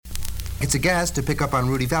It's a gas to pick up on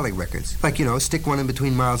Rudy Valley records. Like, you know, stick one in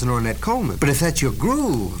between Miles and Ornette Coleman. But if that's your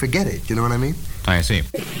groove, forget it. You know what I mean? I see.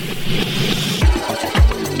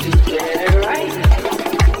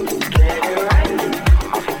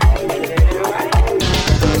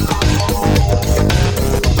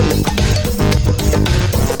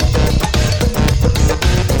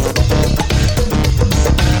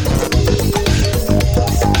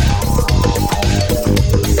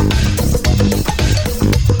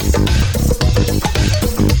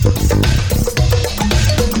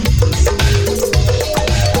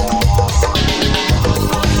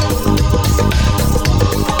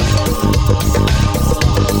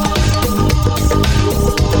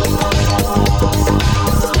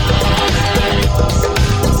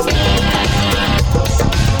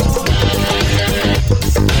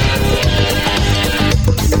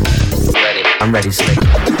 I'm ready, Slick.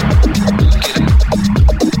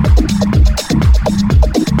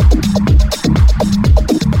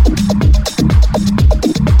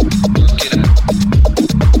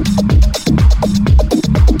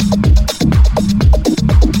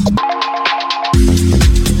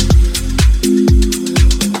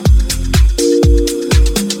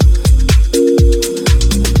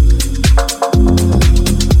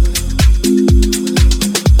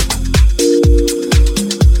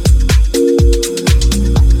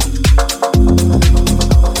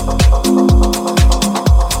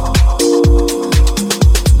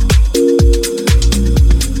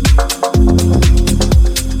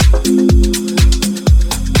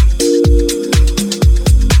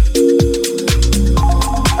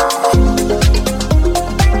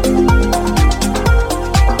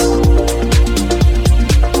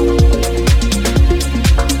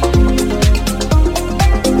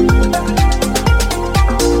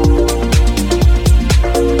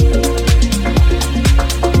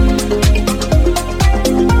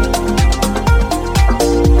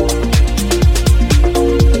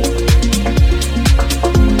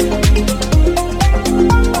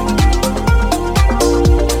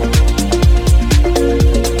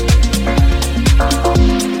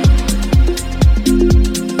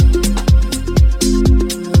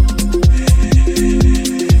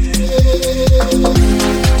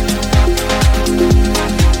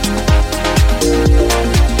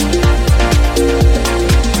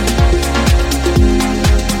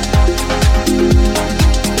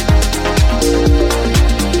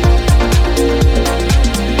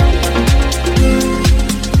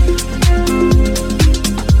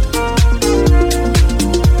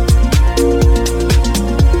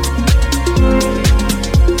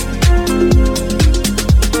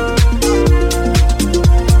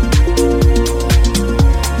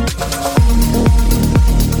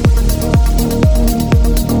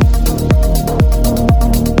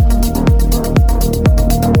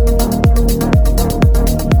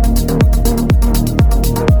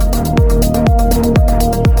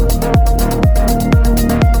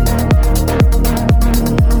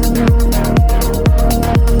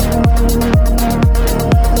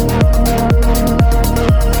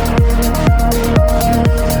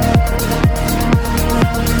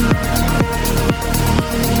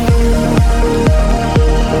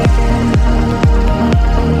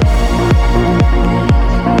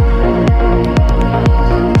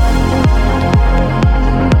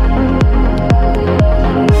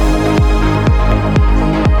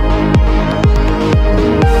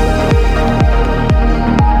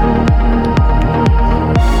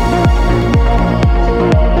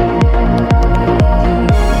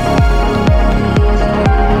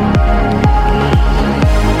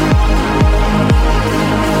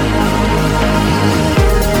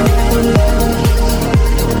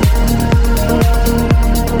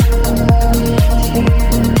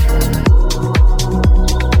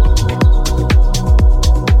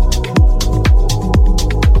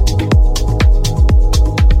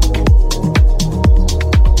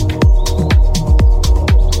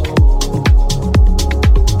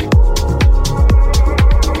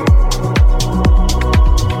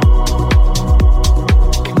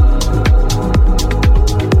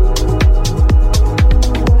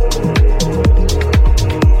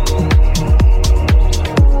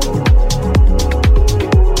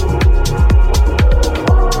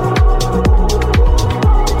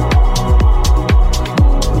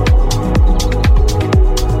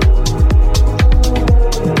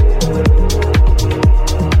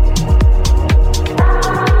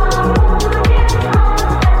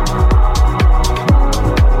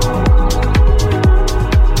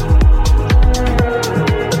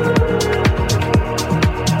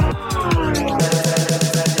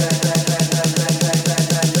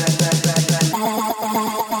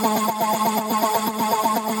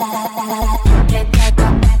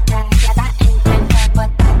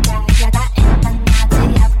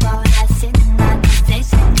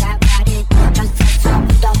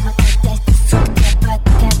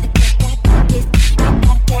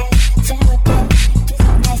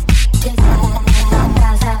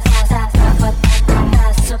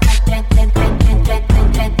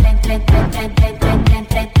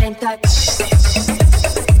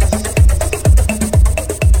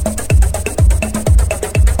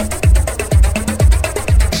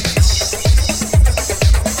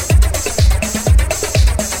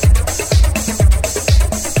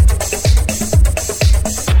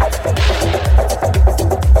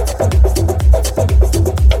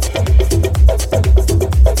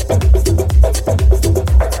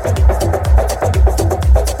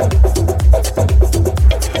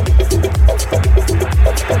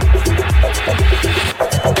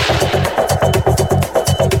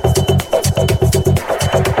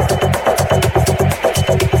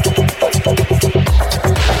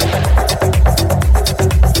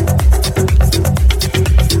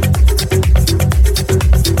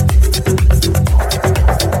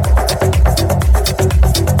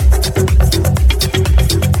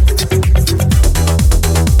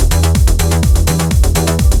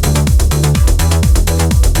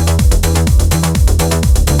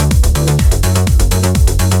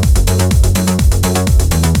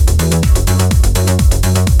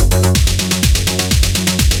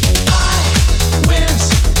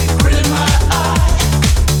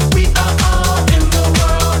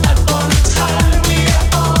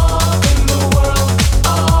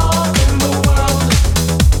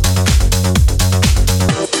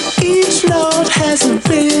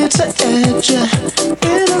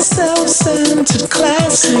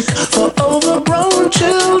 classic for overgrown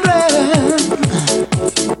children.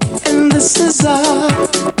 And this is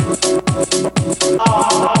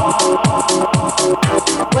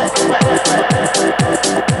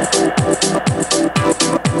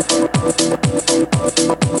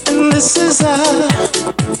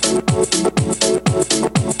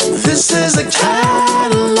a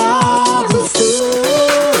catalog of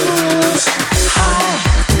fools. High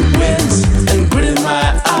winds and grit in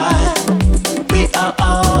my eye. We are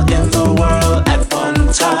all in the world at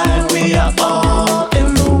one time. We are all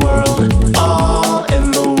in the world, all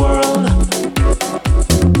in the world.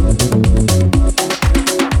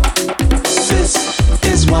 This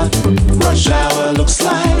is what rush hour looks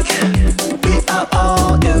like. We are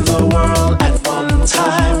all in the world at one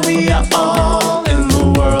time. We are all in the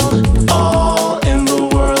world, all in the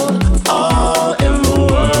world, all in the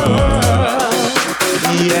world.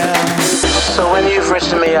 Yeah. So when you've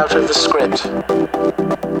written me out of the script,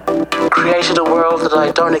 created a world that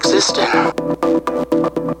I don't exist in,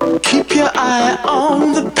 keep your eye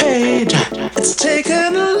on the page. It's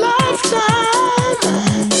taken a lifetime.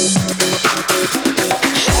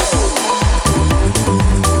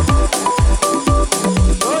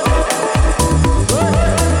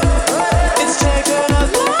 It's taken a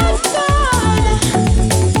lifetime.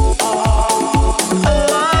 A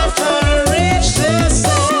lifetime to reach this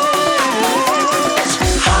stage.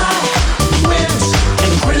 High winds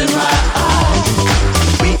and grit in my eye.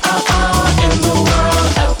 We are all in the world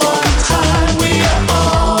at one time. We are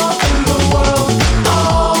all in the world,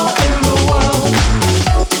 all in the world.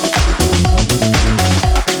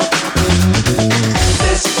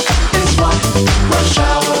 This is what rush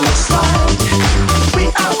hour looks like. We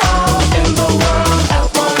are all in the world at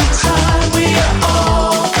one time. We are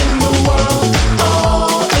all in the world,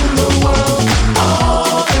 all in the world,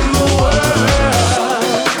 all in the world.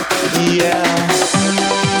 Yeah.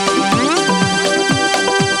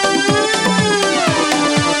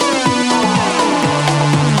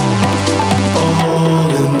 All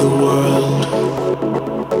in the world,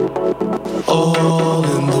 all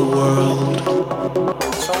in the world.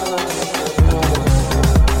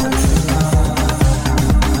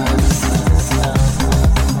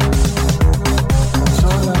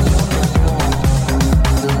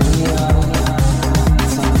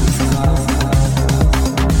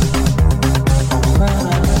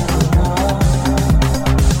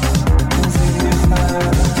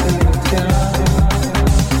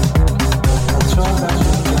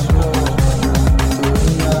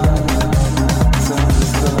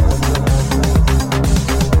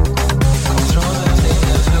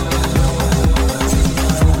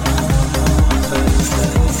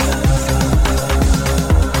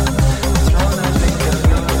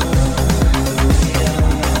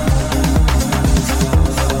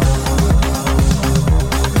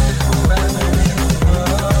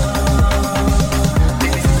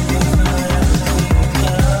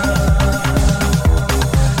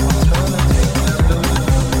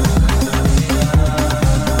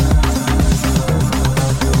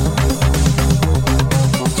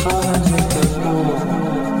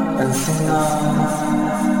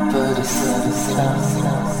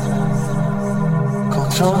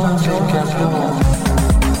 Control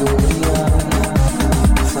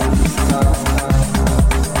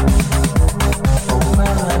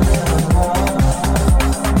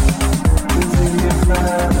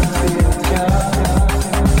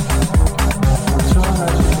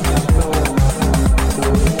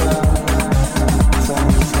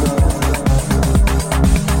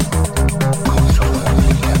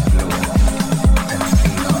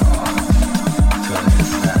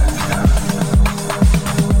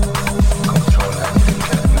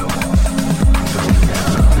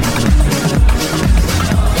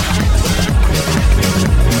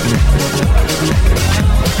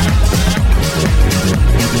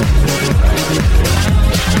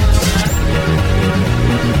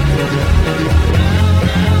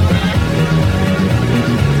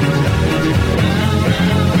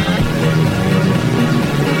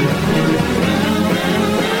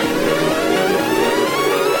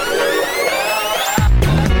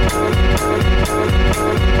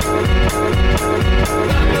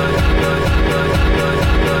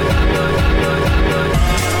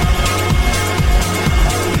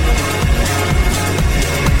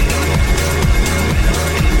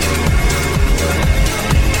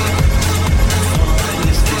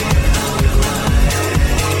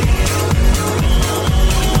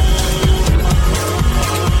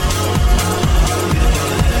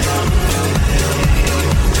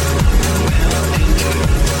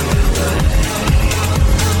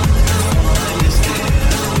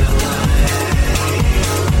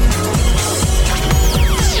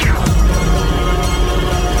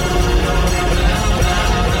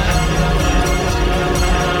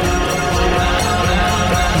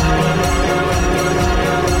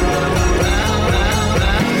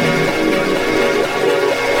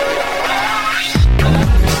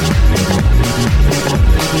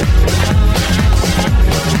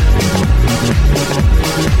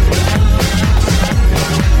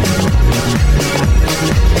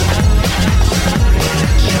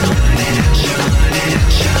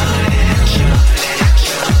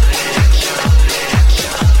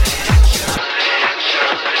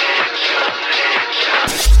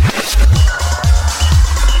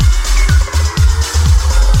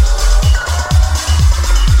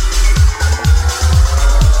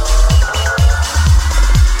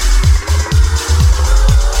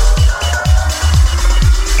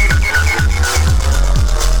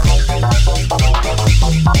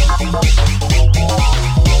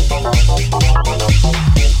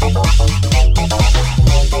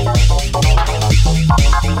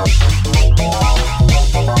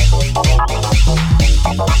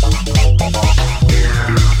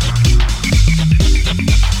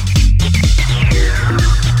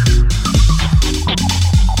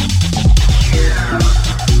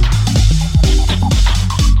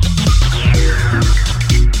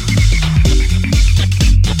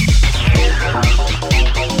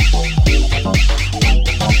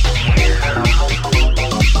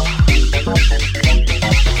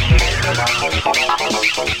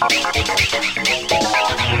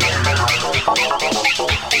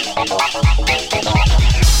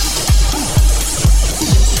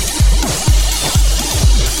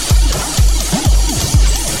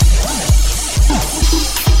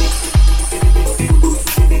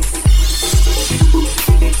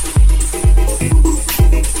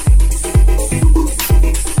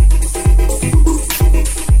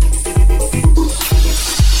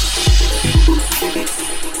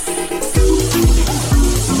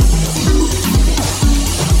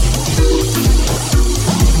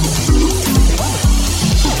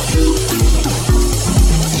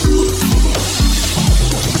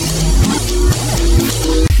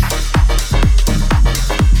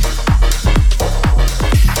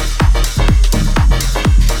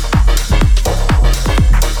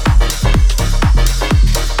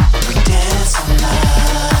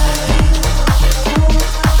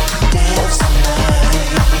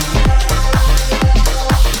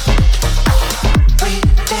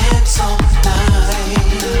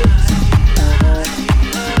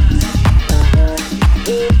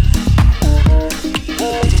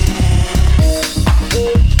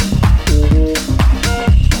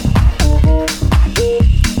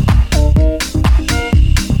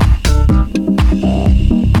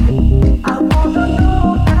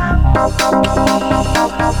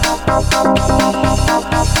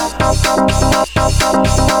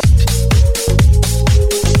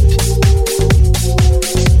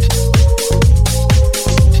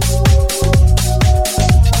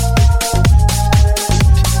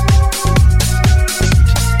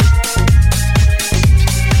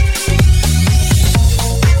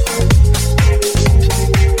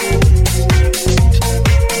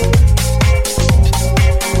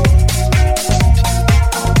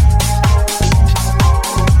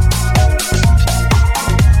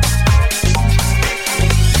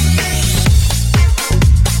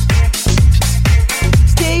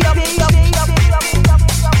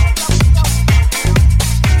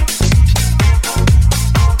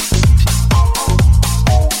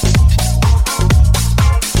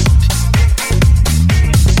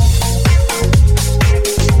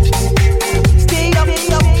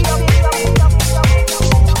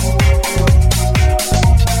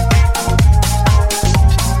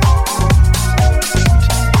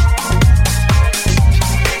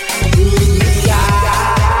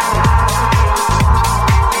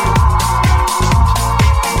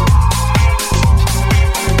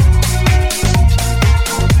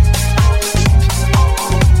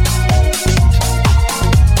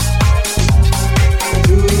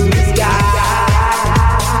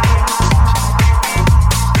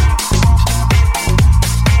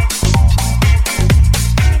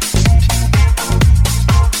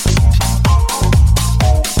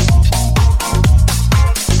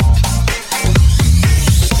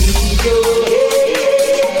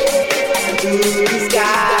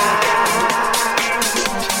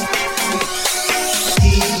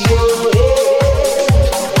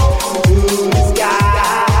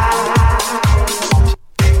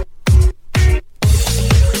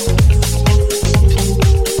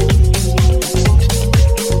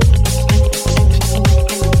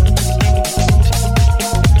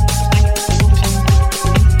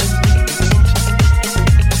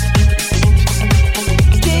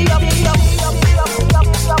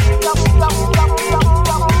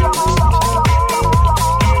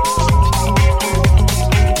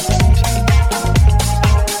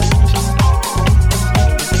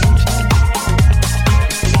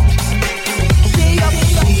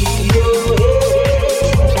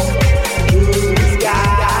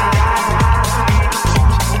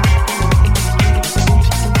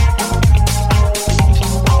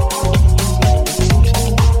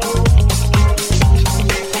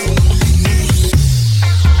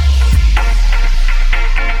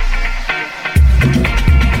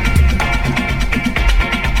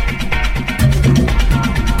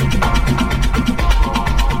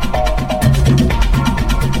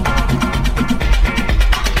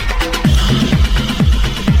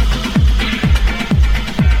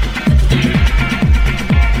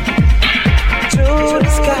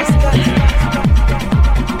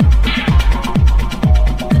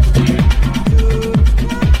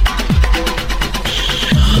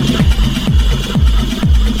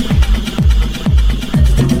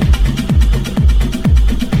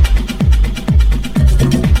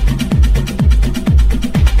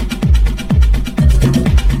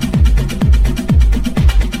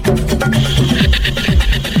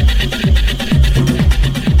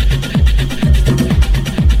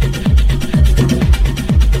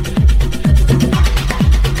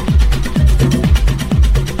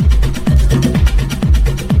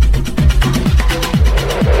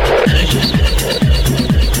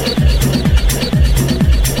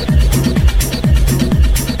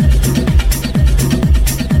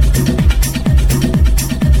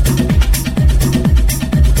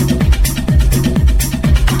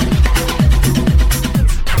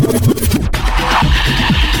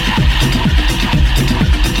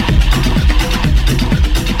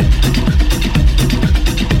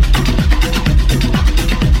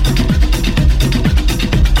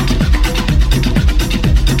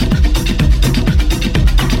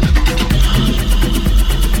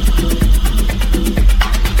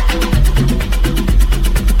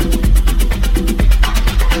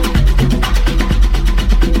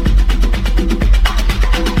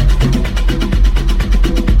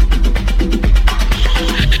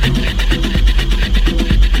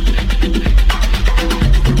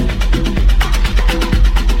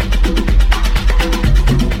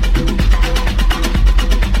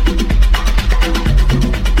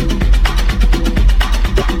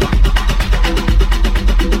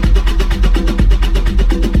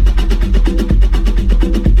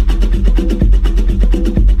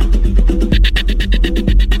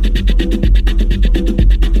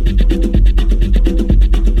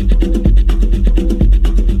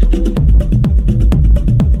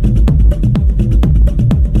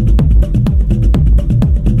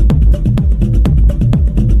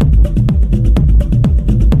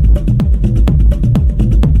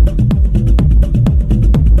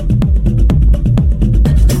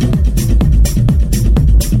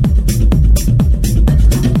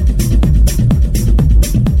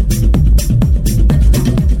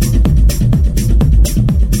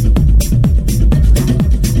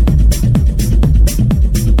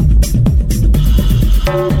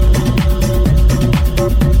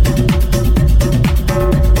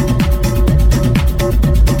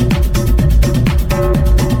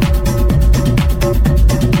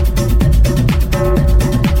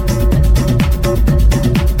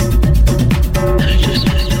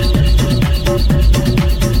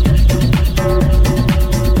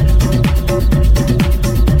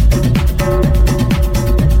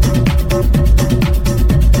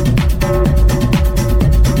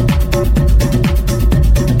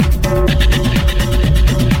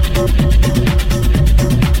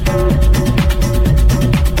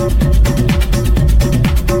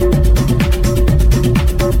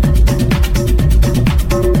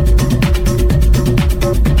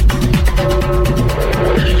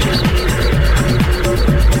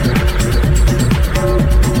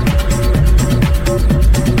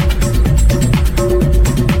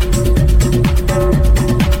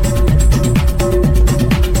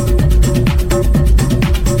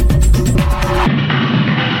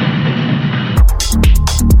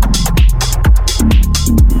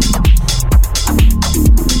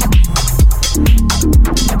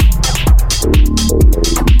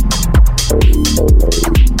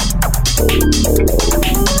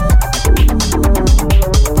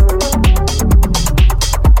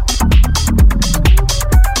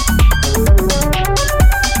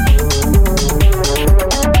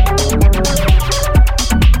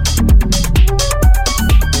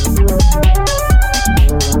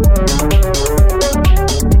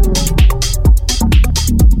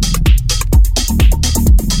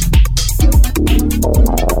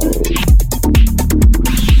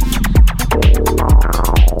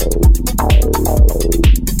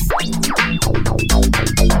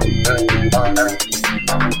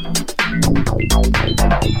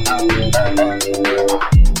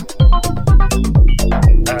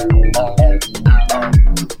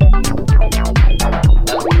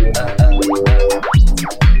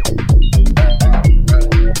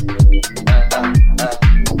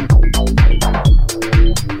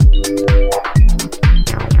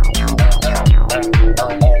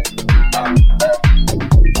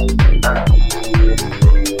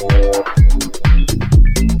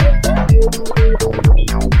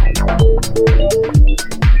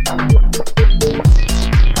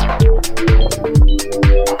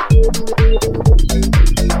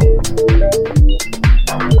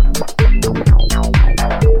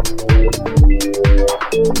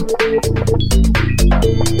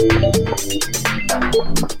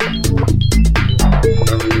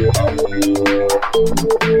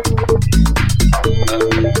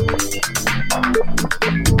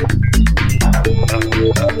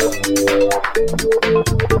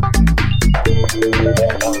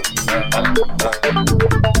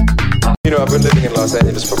You know, I've been living in Los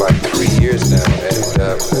Angeles for about 3 years now, and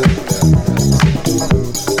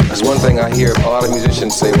there's one thing I hear a lot of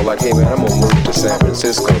musicians say, well, like, hey man, I'm gonna move to San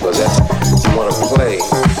Francisco because that's, you wanna play,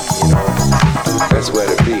 you know, that's where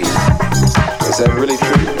to be. Is that really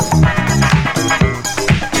true?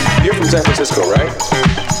 You're from San Francisco, right?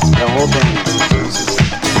 The whole thing.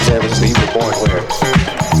 San Francisco, you were born where?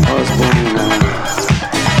 I was born in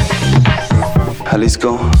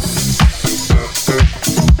Jalisco.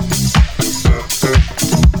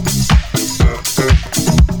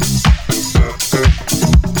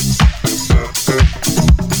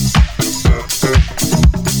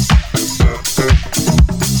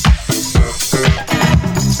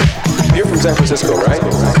 San Francisco, right?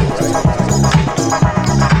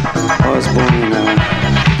 I was born in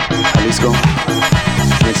Jalisco,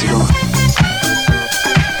 Mexico.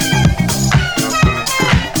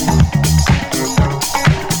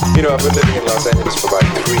 You know, I've been living in Los Angeles for about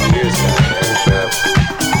 3 years now, and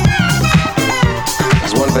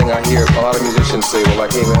there's one thing I hear a lot of musicians say, well,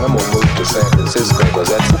 like, hey man, I'm gonna move to San Francisco because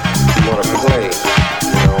that's, you wanna play,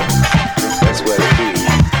 you know, that's where to be.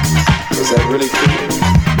 Is that really true?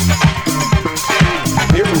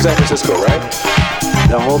 You're from San Francisco, right?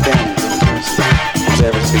 The whole band. From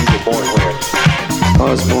San Francisco, you were born where? I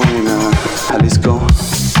was born in Jalisco.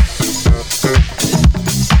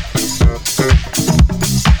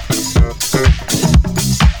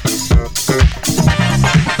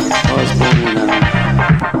 I was born in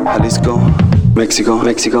Jalisco, Mexico,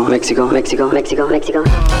 Mexico, Mexico, Mexico, Mexico, Mexico.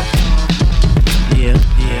 Yeah,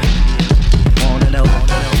 yeah. Wanna know.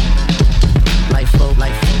 Life flow,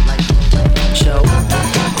 show.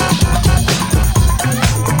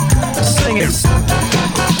 Sing it.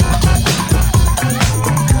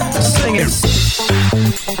 Sing it.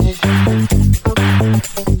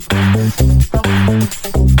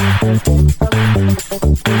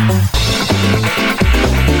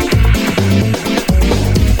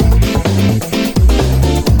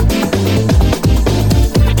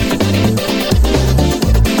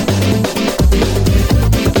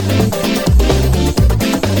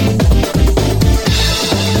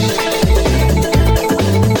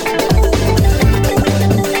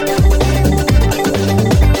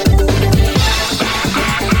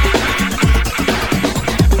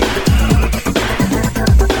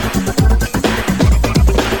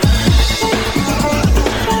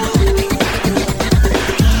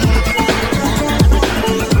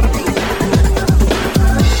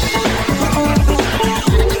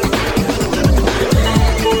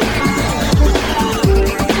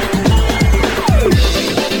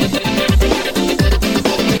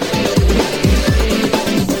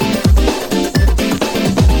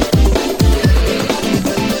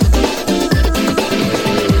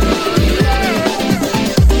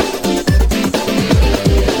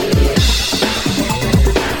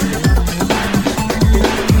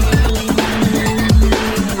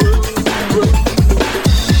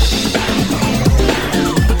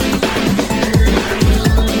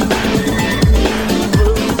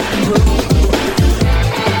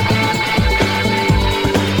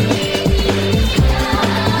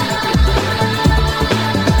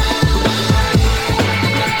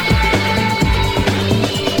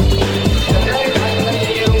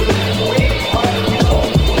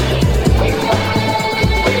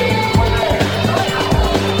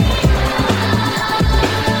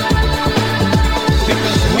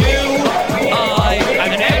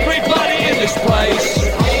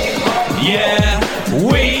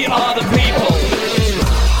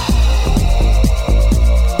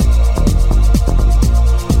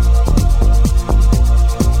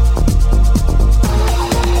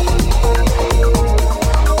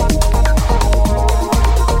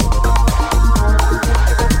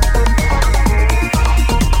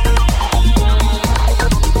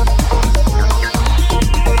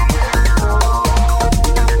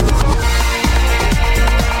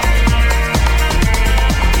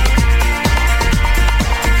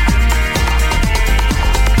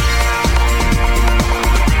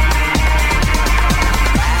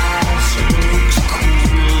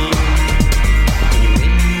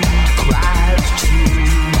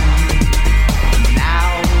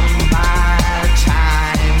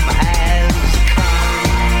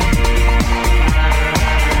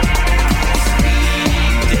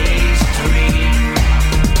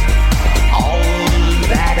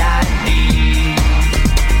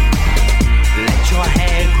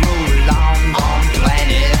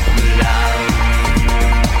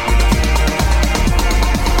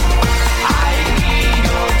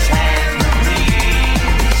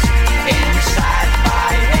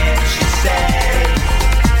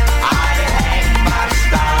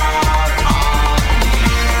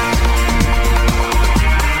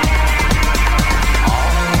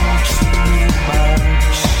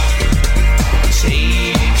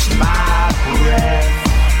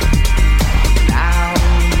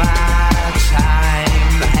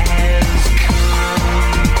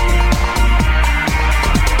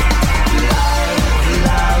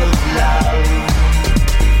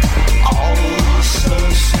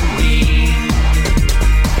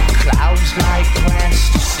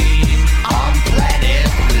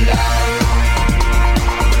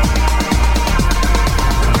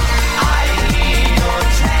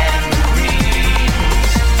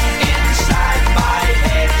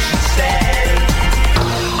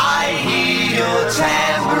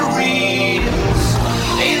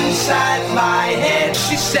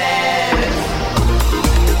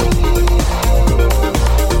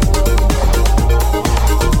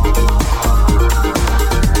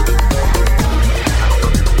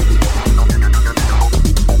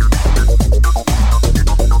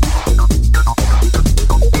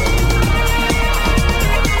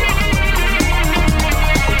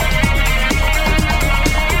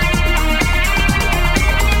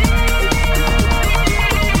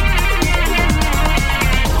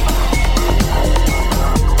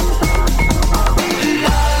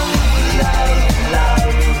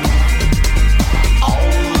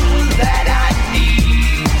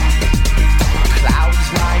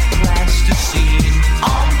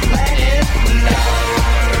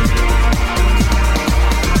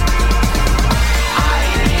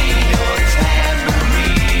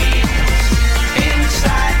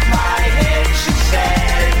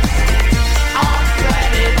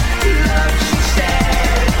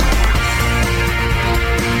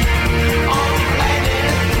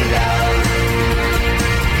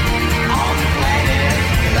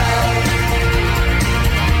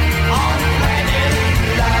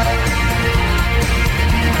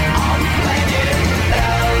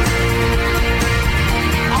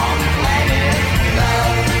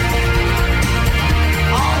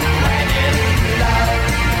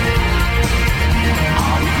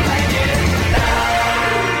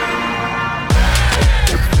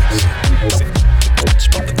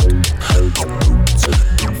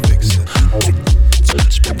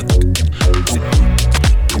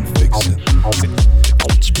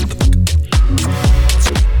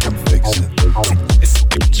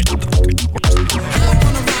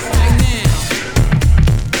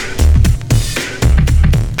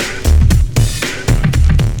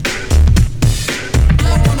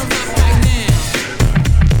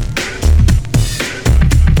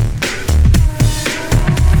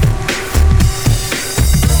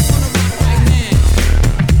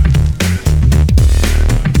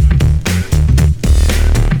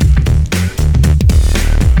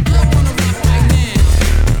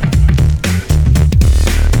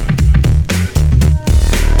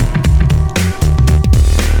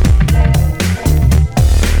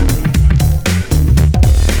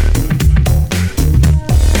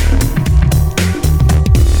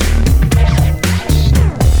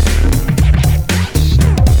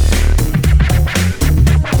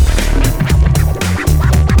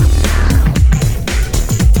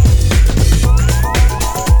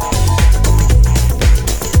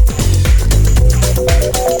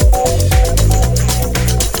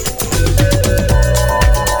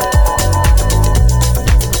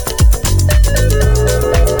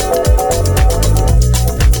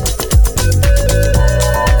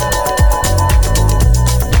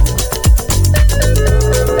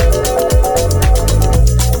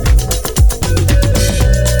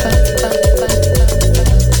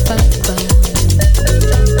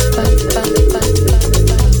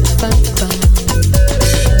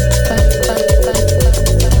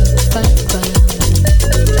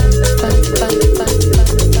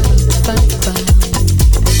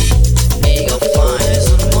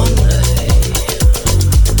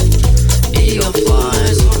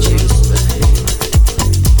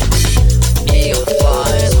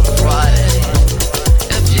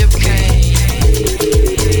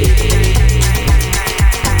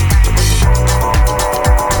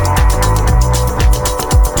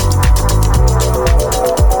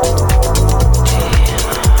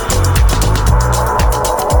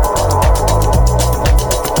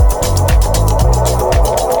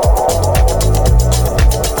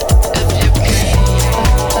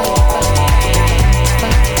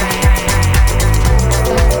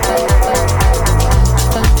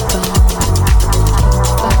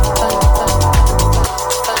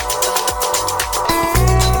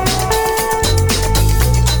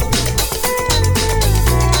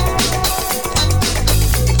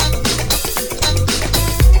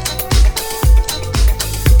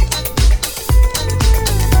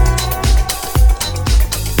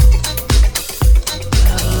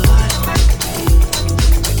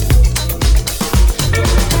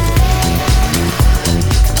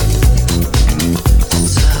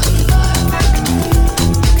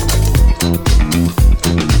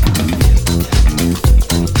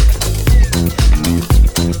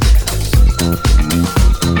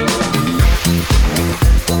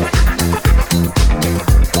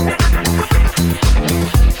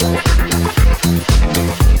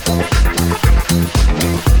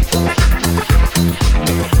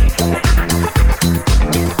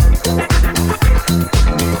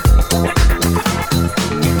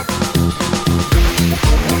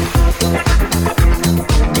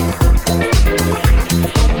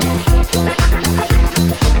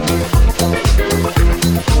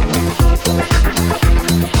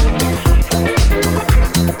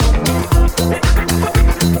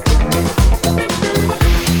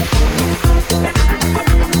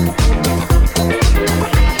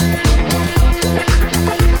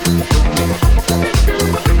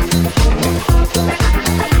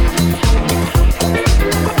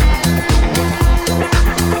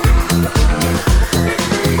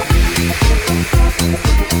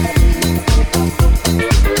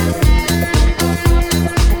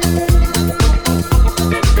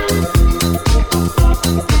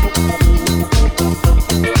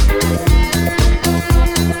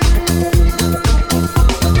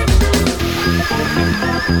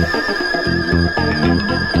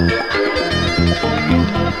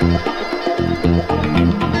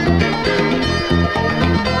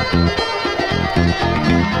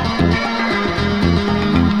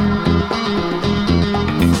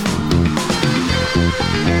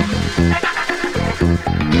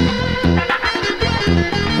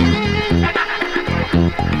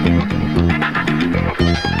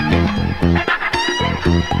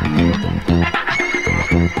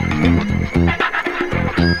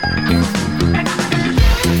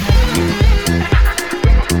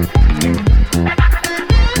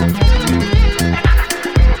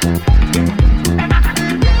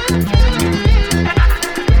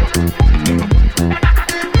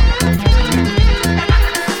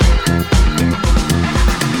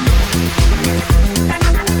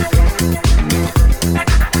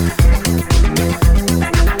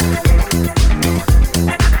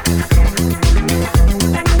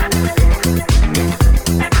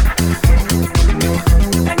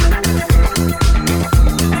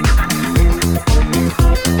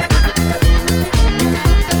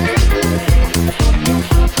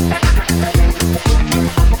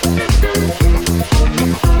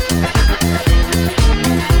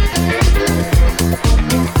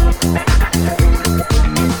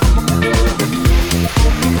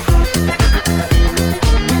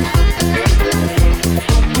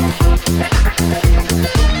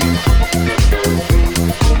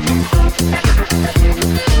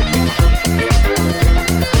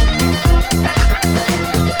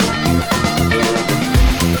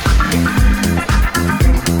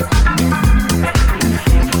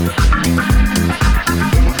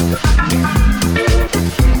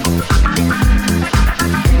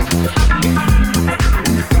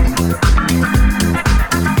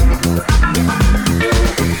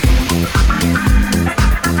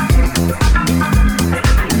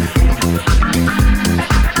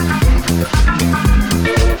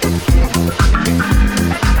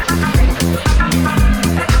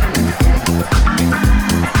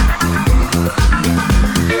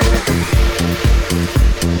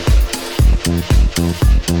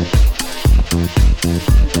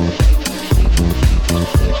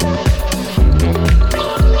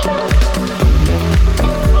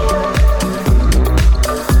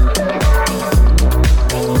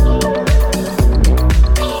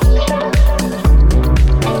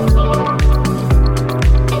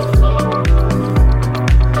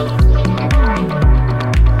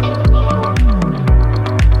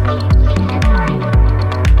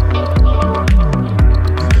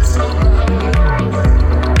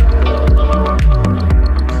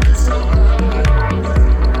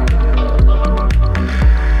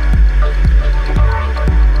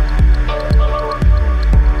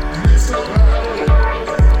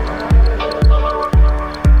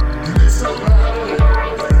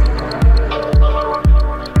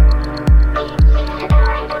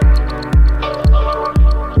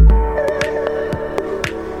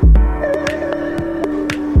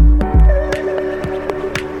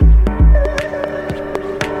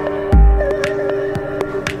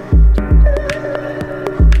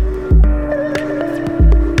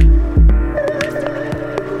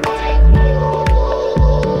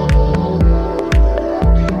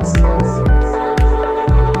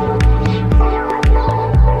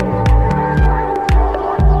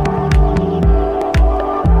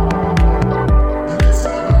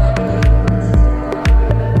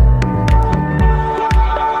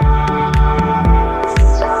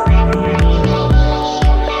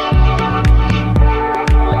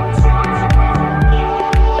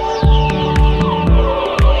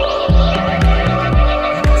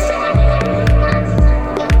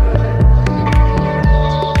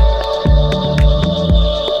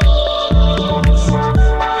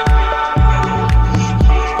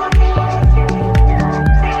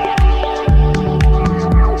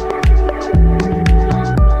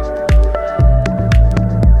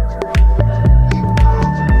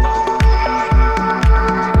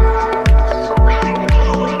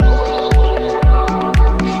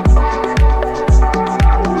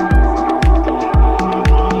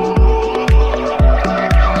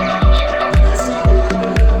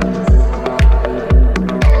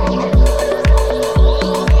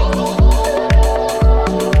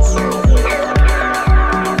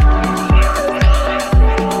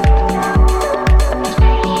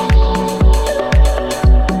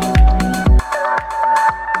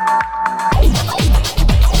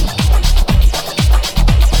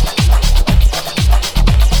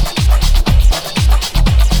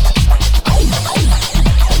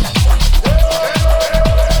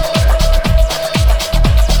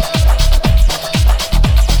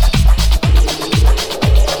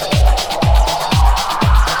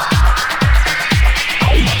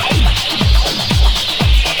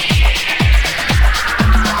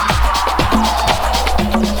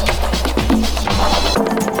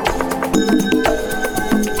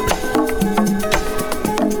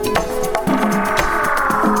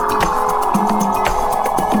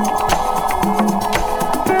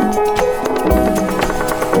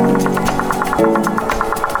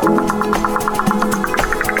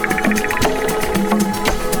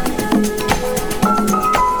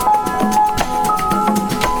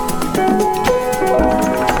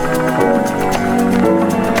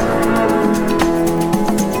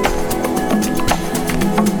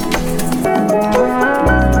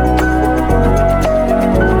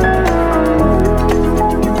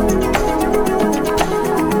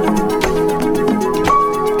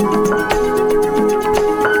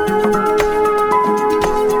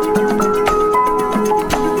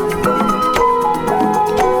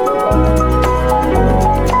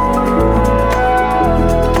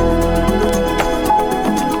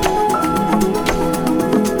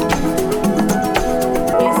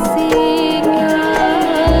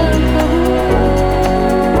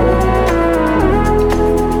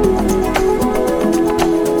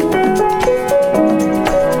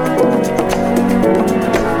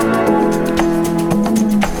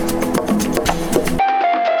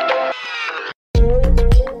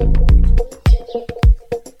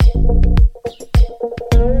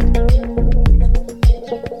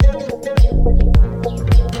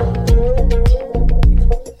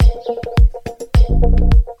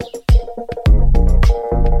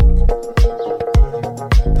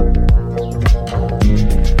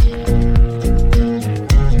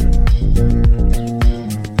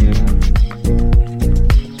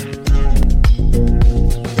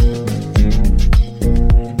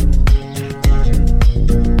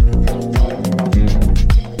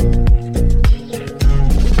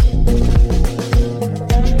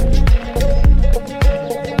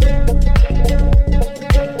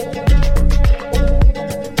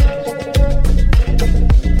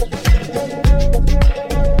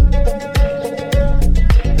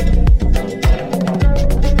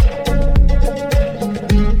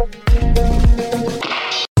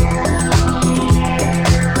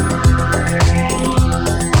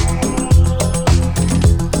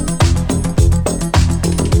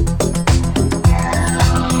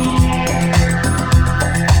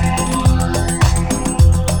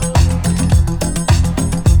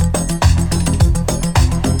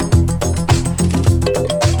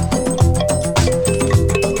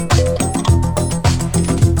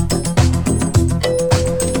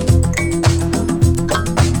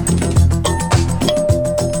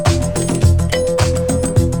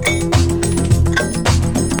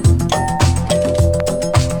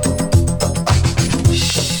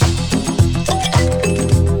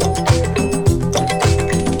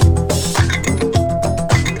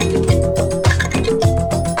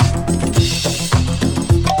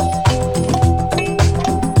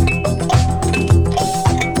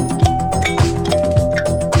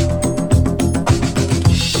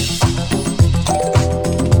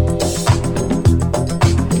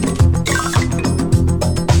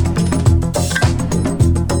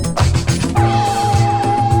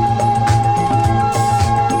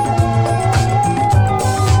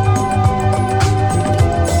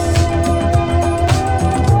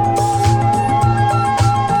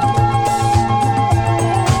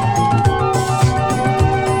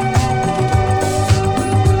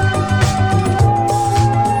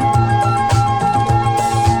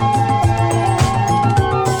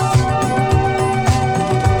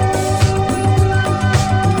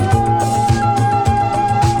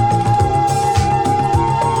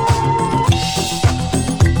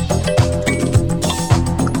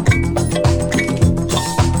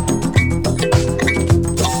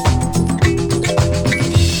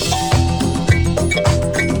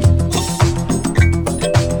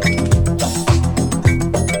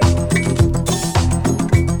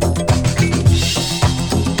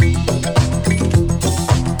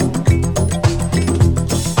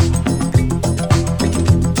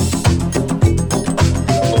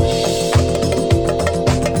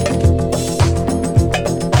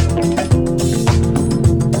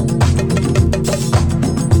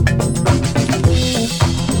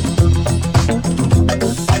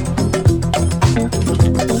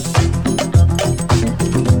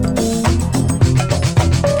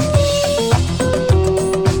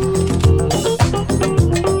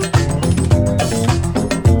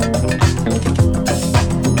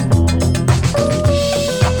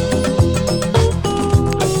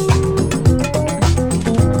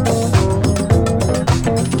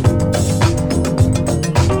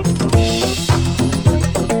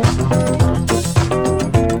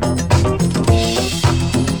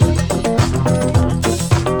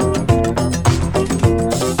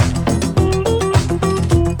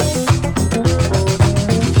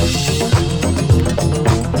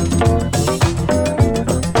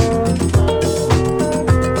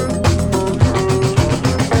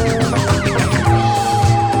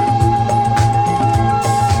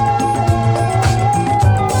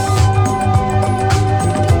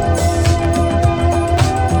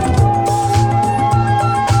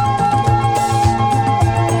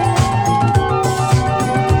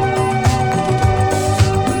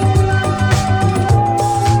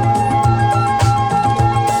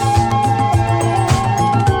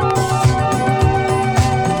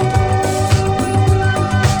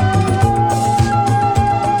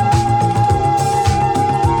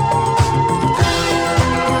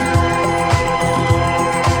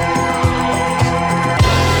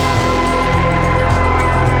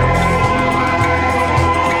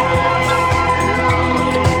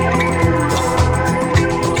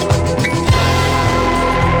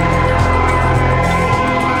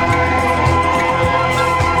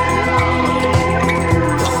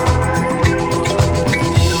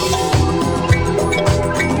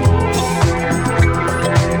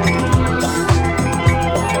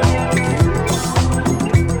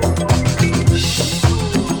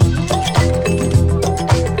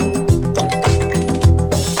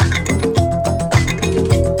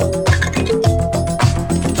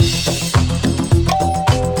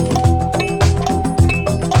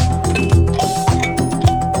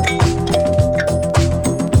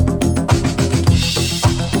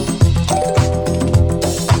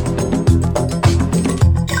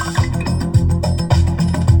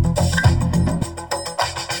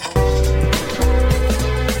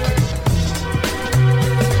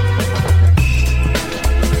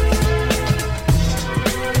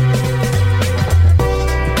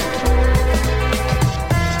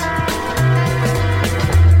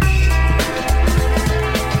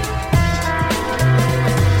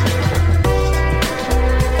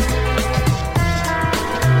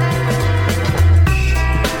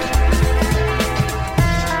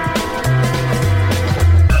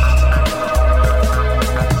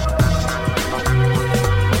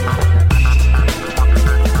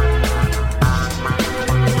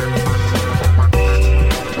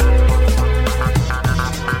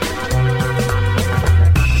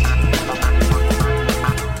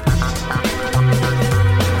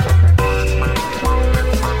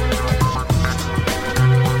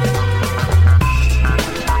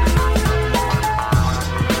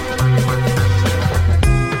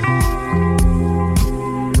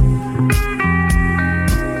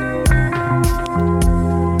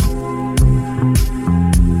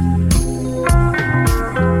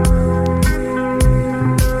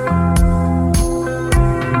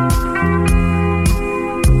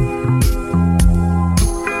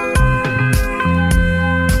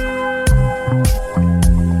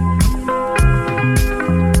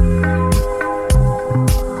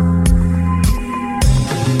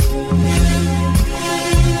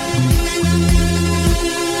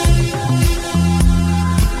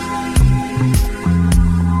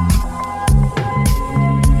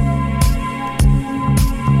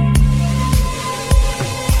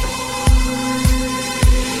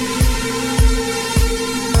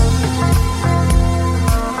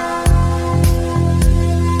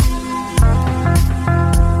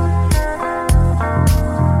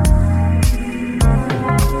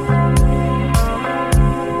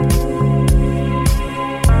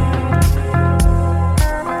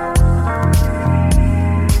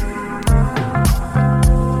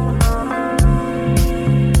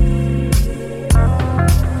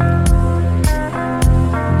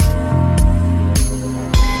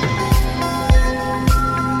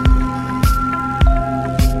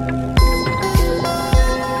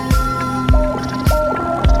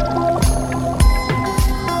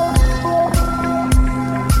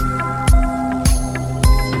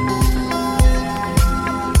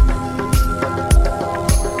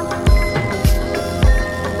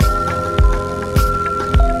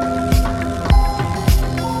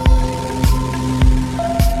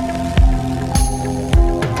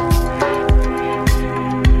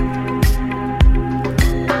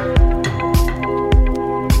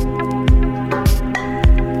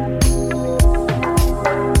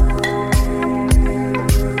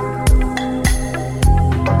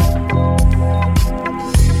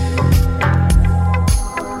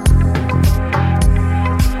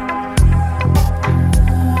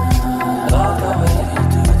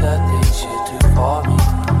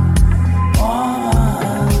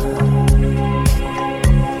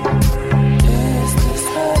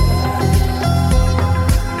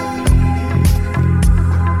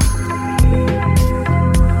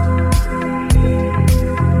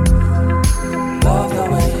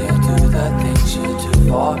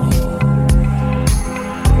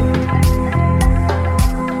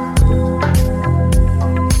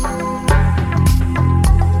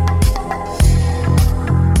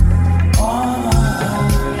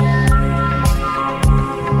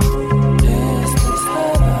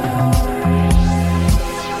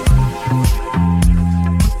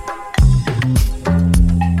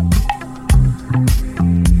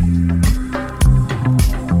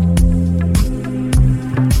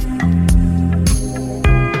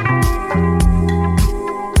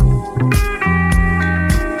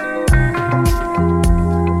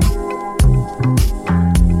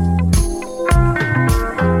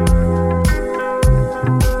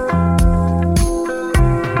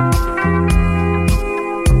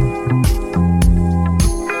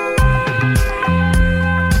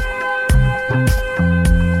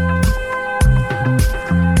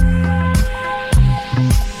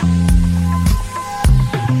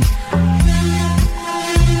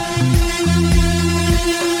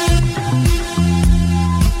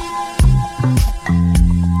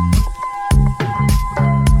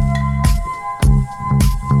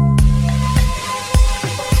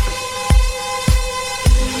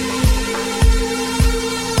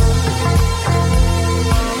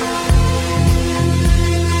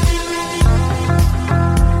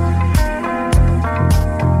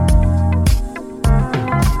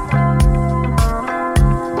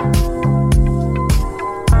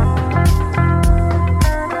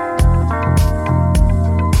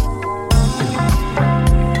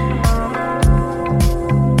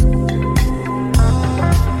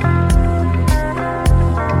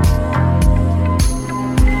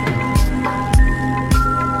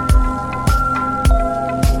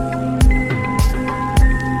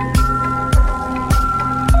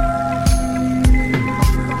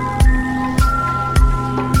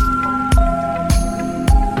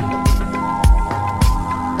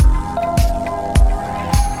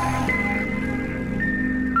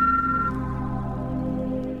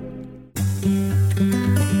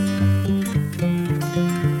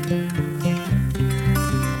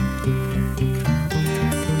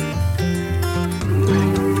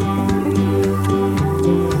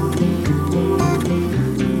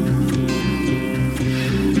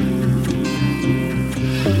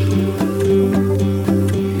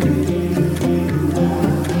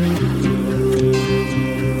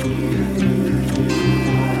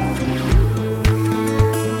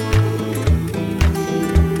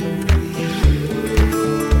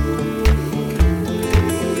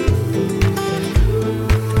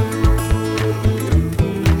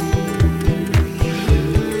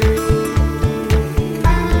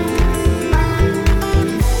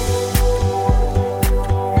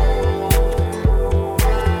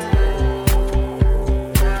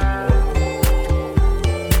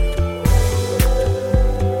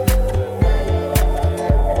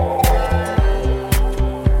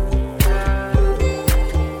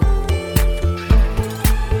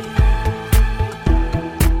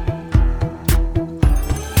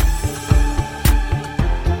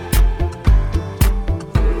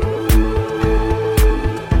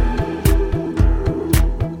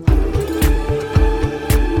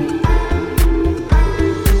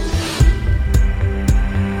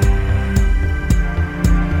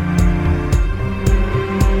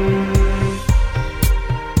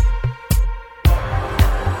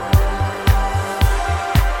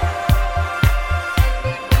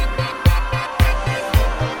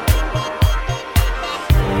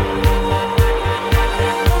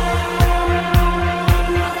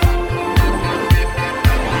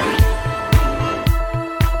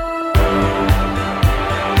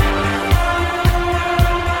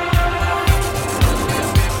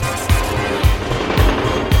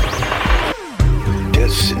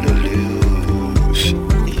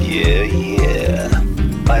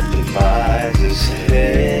 sacrifice is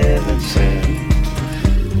heaven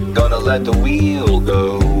sent. Gonna let the wheel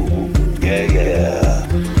go, yeah, yeah.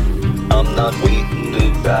 I'm not waiting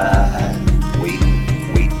to die, waiting.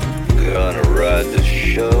 Gonna ride the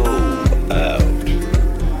show out.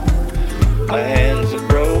 My hands are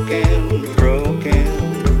broken,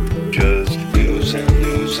 just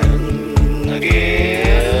losing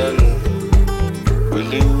again. We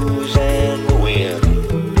lose and we win.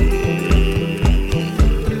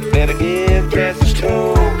 Better give death his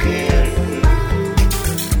token.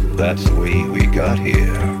 That's the way we got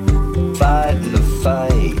here. Fighting the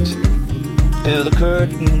fight till the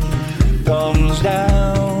curtain comes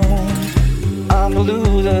down. I'm a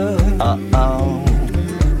loser,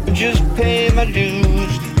 just pay my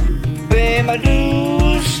dues.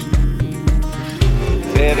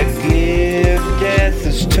 Better give death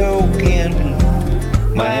his token.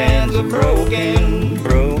 My hands are broken,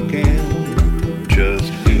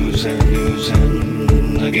 just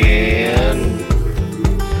losing again.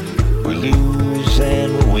 We lose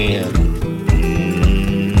and we win.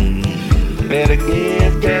 Better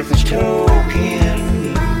give death his token.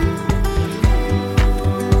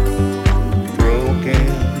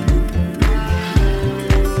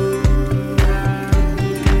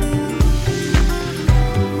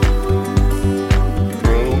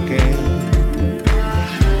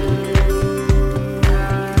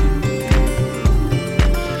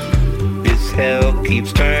 Hell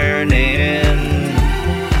keeps turning,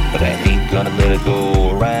 but I ain't gonna let it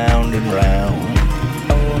go round and round.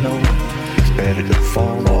 Oh no, it's better to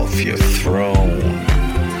fall off your throne.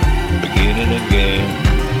 Beginning again,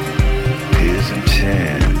 his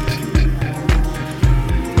intent.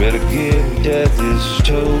 Better give death his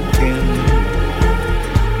token.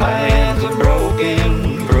 My hands are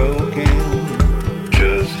broken,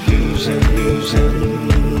 just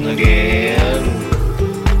losing again.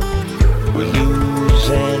 We lose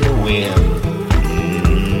and win.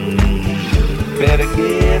 Better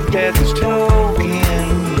give death his token.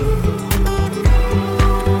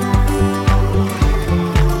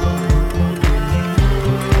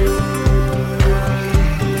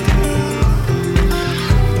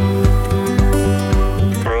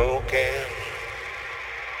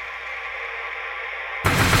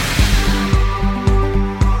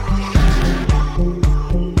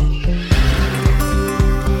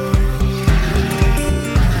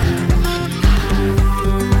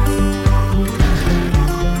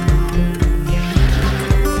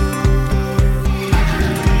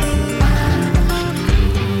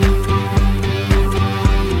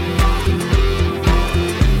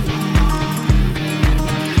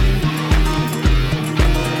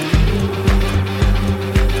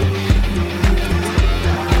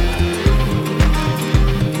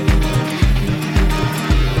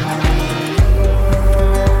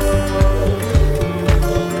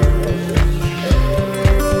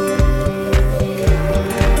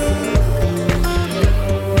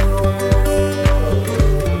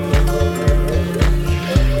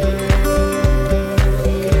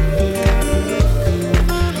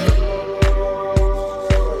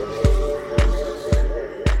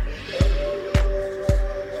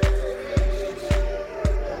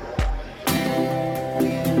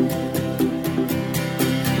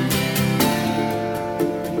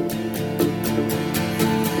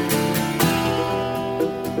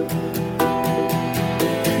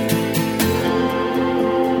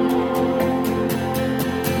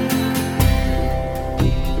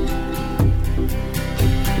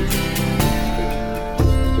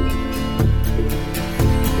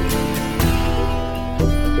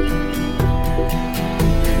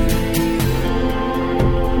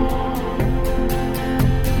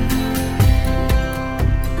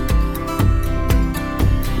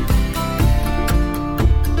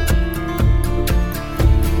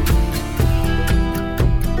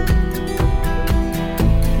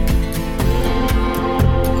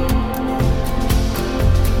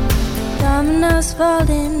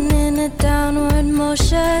 Falling in a downward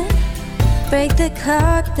motion, break the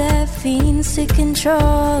clock that fiends to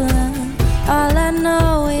control them. All I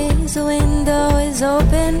know is the window is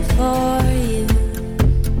open for you.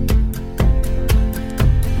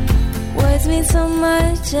 Words mean so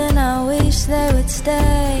much and I wish they would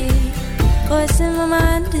stay. Voice in my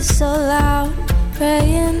mind is so loud,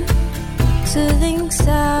 praying, soothing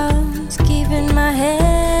sounds, keeping my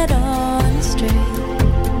head on straight.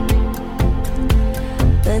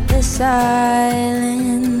 But the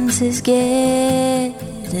silence is getting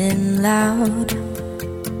loud,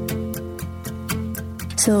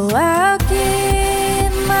 so I'll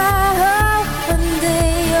keep my hope under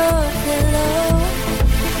your pillow.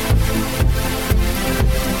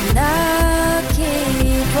 And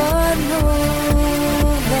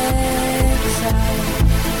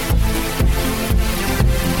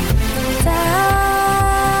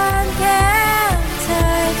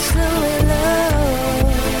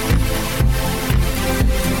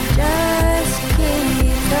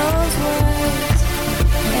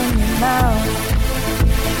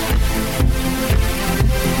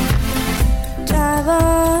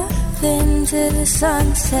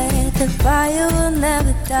sunset, the fire will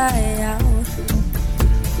never die out.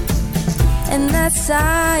 And that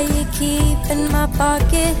sigh you keep in my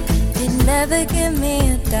pocket, it never give me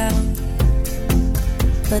a doubt.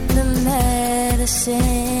 But the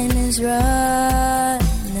medicine is running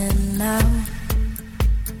out.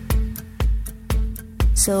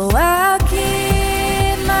 So I'll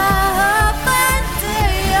keep my hope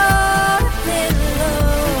under your pillow,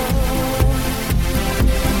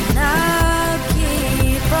 and I'll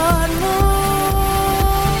keep on moving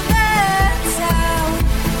south.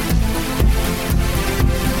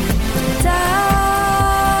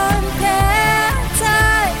 Time can't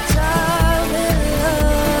touch our willow,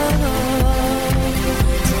 so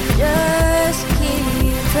just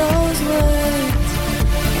keep those words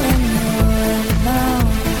in your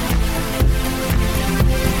mouth.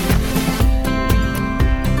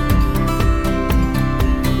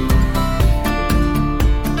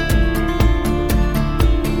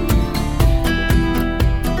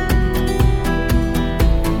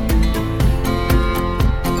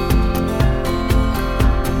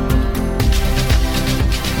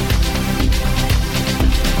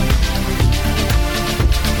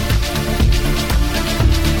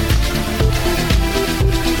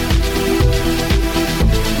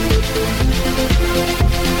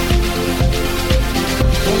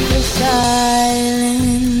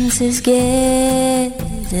 Silence is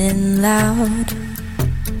getting loud,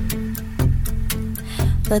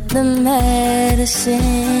 but the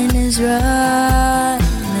medicine is running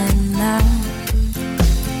out.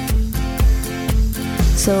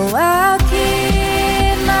 So I'll keep